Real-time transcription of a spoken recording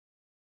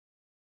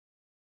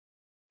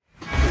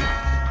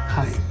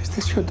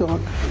this your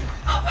dog?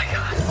 Oh my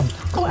God.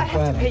 Oh, I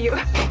have to pay you.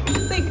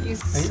 Thank you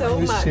so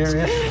much. Are you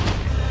serious?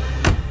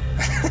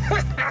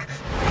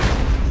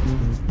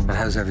 And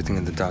how's everything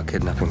in the dog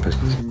kidnapping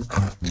business?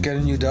 Did you get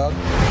a new dog?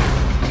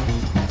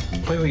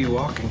 Where were you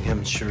walking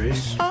him,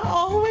 Charisse? I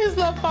always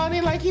loved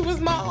Bonnie like he was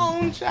my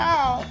own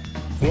child.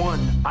 1,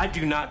 I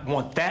do not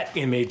want that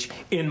image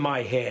in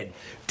my head.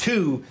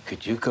 2,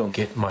 could you go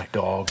get my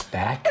dog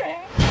back?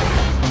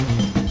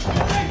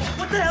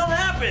 What the hell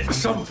happened?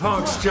 Some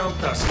punks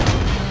jumped us.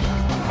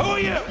 Who are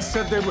you?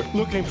 Said they were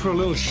looking for a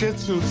little Shih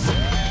Tzu.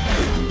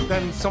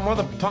 Then some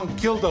other punk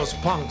killed those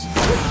punks.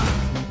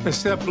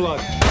 It's their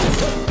blood.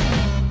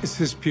 It's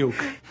his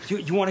puke.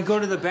 You want to go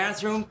to the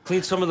bathroom,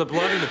 clean some of the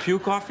blood and the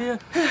puke off you?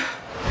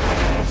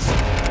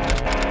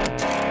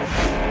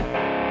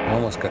 I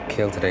almost got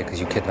killed today because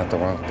you kidnapped the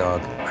wrong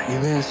dog. Are you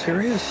being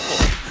serious?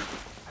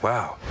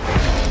 Wow.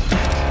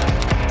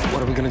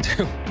 What are we gonna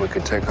do? We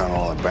could take on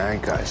all the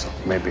bad guys,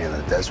 maybe in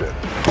the desert.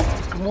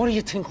 And what do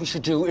you think we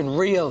should do in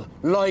real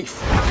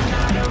life?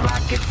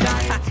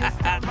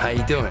 How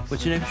you doing?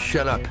 What's your name?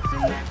 Shut up.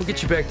 We'll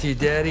get you back to your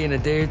daddy in a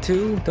day or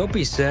two. Don't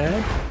be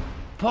sad.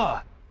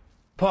 Pa.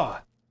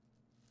 Pa.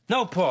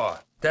 No,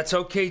 Pa. That's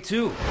okay,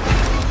 too.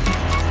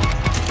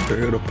 I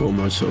gotta pull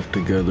myself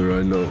together,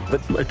 I know.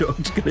 But my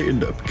dog's gonna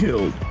end up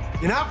killed.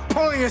 You're not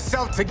pulling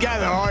yourself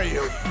together, are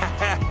you?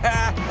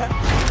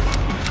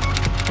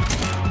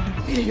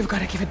 Peter, you've got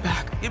to give it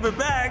back. Give it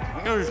back?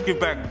 You don't just give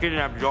back a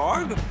kidnapped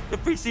dog.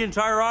 Defeats the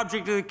entire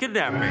object of the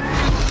kidnapping.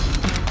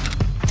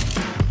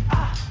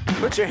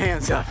 Put your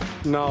hands up.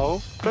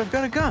 No, but I've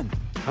got a gun.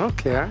 I don't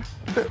care.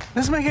 It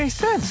doesn't make any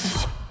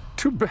sense.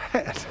 Too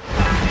bad.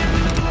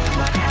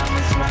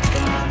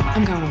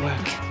 I'm going to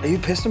work. Are you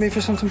pissed at me for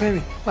something,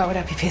 baby? Why would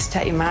I be pissed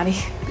at you, Manny?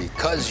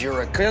 Because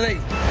you're a Billy.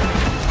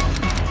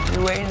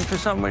 You waiting for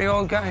somebody,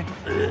 old guy?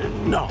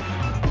 No.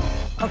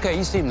 Okay,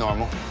 you seem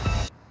normal.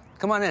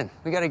 Come on in.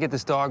 We gotta get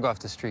this dog off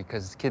the street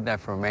because it's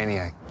kidnapped from a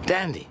maniac.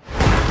 Dandy.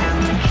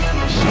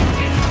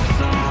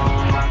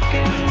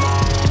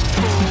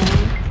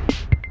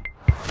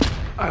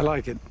 I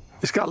like it.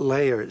 It's got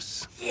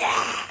layers. Yeah.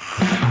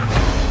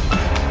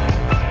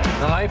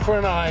 An eye for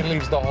an eye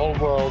leaves the whole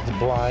world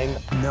blind.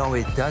 No,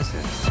 it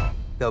doesn't.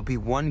 There'll be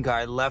one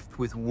guy left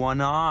with one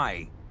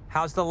eye.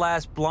 How's the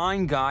last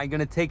blind guy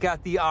gonna take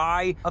out the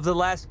eye of the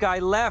last guy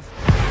left?